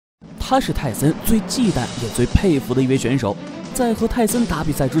他是泰森最忌惮也最佩服的一位选手。在和泰森打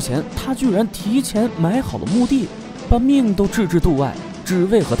比赛之前，他居然提前买好了墓地，把命都置之度外，只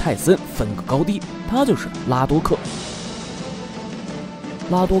为和泰森分个高低。他就是拉多克。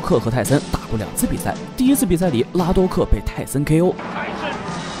拉多克和泰森打过2次比赛，第1次比赛里，拉多克被泰森 KO。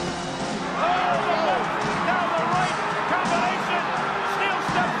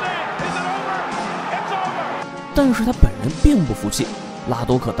但是他本人并不服气，拉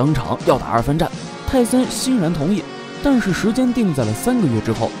多克当场要打2番战，泰森欣然同意，但是时间定在了3个月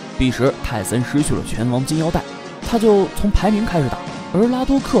之后。彼时泰森失去了拳王金腰带，他就从排名开始打，而拉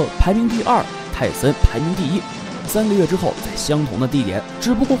多克排名第2，泰森排名第1。3个月之后，在相同的地点，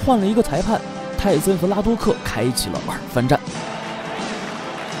只不过换了一个裁判，泰森和拉多克开启了2番战。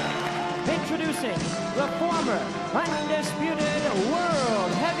Introducing the former undisputed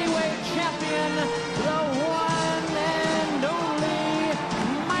world heavyweight champion, the one and only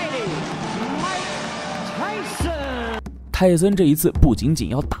mighty Mike Tyson。泰森这一次不仅仅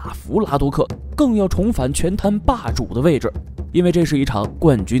要打服拉多克，更要重返拳坛霸主的位置，因为这是一场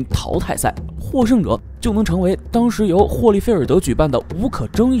冠军淘汰赛，获胜者就能成为当时由霍利菲尔德举办的无可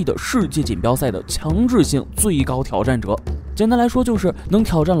争议的世界锦标赛的强制性最高挑战者。简单来说，就是能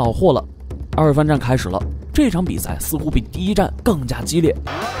挑战老霍了。2番战开始了，这场比赛似乎比第1战更加激烈。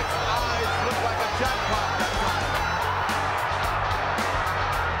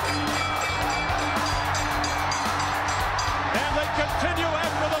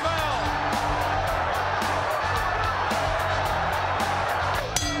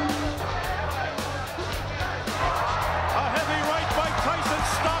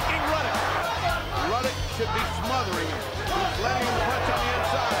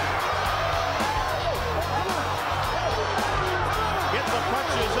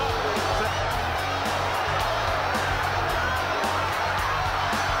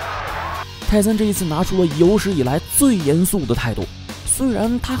泰森这一次拿出了有史以来最严肃的态度，虽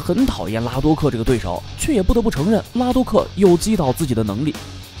然他很讨厌拉多克这个对手，却也不得不承认拉多克有击倒自己的能力。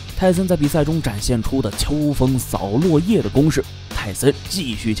泰森在比赛中展现出的秋风扫落叶的攻势，泰森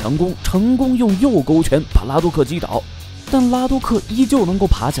继续强攻，成功用右勾拳把拉多克击倒，但拉多克依旧能够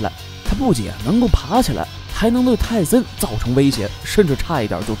爬起来。他不仅能够爬起来，还能对泰森造成威胁，甚至差一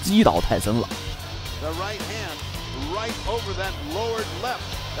点就击倒泰森了。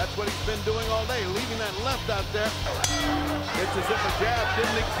That's what he's been doing all day, leaving that left out there. It's as if a jab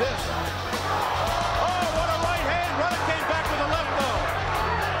didn't exist. Oh, what a right hand! Ruddock came back with a left though.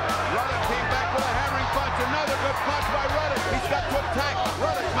 Ruddock came back with a hammering punch. Another good punch by Ruddock. He's got to attack.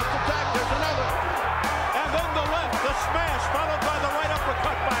 Ruddock must attack. There's another. And then the left, the smash, followed by the right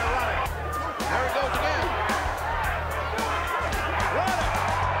uppercut by Ruddock. There he goes again. Ruddock!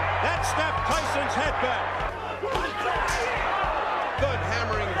 That snapped Tyson's head back. Good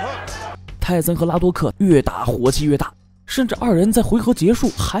hammering hook. 泰森和拉多克越打火气越大，甚至2人在回合结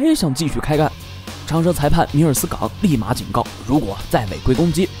束还想继续开干。场上裁判米尔斯港立马警告，如果再违规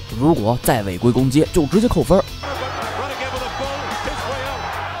攻击就直接扣分。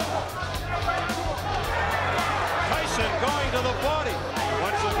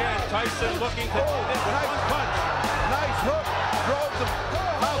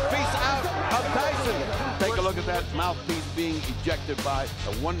Take a look at that mouthpiece being ejected by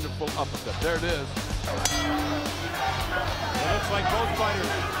a wonderful uppercut. There it is. It looks like both fighters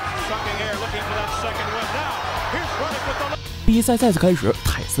sucking air, looking for that second win. Now, here's Ruddock with the. 比赛再次开始，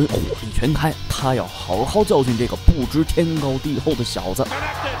泰森火力全开，他要好好教训这个不知天高地厚的小子。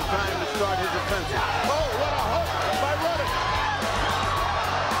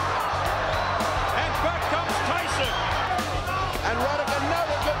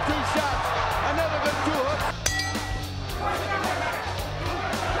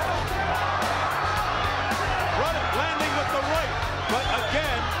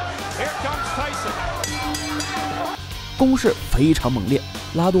攻势非常猛烈，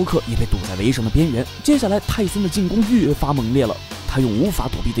拉多克也被堵在围绳的边缘。接下来泰森的进攻越发猛烈了，他用无法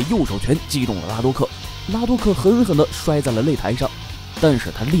躲避的右手拳击中了拉多克，拉多克狠狠地摔在了擂台上，但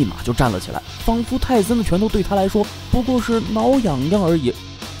是他立马就站了起来，仿佛泰森的拳头对他来说不过是挠痒痒而已。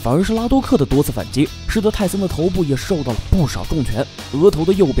反而是拉多克的多次反击，使得泰森的头部也受到了不少重拳，额头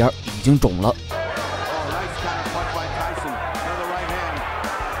的右边已经肿了。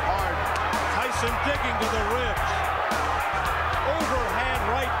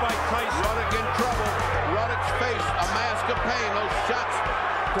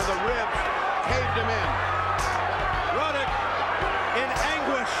To the ribs, caved him in. Ruddock in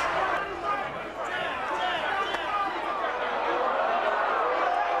anguish.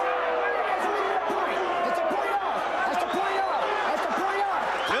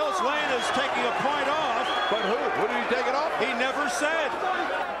 Bill's laying taking a point off. But who? Who did he take it off? He never said.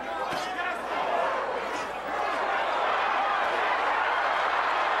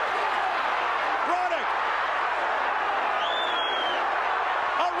 Ruddock.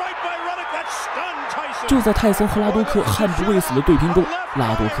 A right by Ruddock that stunned Tyson. 就在泰森和拉多克悍不畏死的对拼中，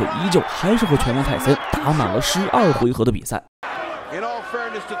拉多克依旧还是和拳王泰森打满了12回合的比赛。In all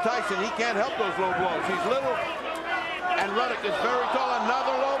fairness to Tyson, he can't help those low blows. He's little, and Ruddock is very tall.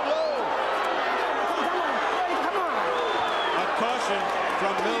 Another low blow. A caution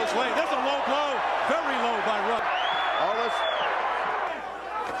from Mills Lane. That's a low blow. Very low by Ruddock. All this.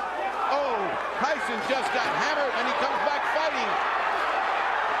 Oh, Tyson just got hammered, and he comes back fighting.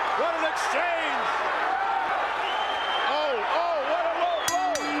 What an exchange. Oh, what a low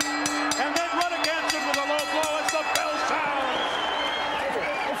blow. And then Ruddock answered with a low blow as the bell sounds.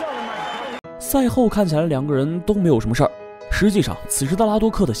 赛后看起来两个人都没有什么事儿，实际上此时的拉多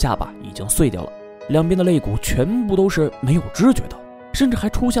克的下巴已经碎掉了，两边的肋骨全部都是没有知觉的，甚至还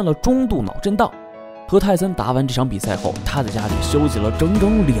出现了中度脑震荡。和泰森打完这场比赛后，他在家里休息了整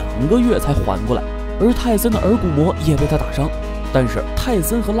整2个月才缓过来，而泰森的耳骨膜也被他打伤。但是泰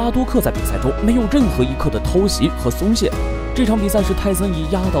森和拉多克在比赛中没有任何一刻的偷袭和松懈，这场比赛是泰森以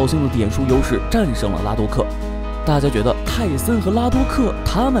压倒性的点数优势战胜了拉多克。大家觉得泰森和拉多克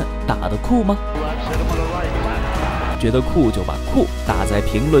他们打得酷吗？觉得酷就把酷打在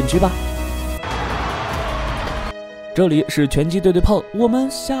评论区吧。这里是拳击对对碰，我们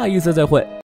下一次再会。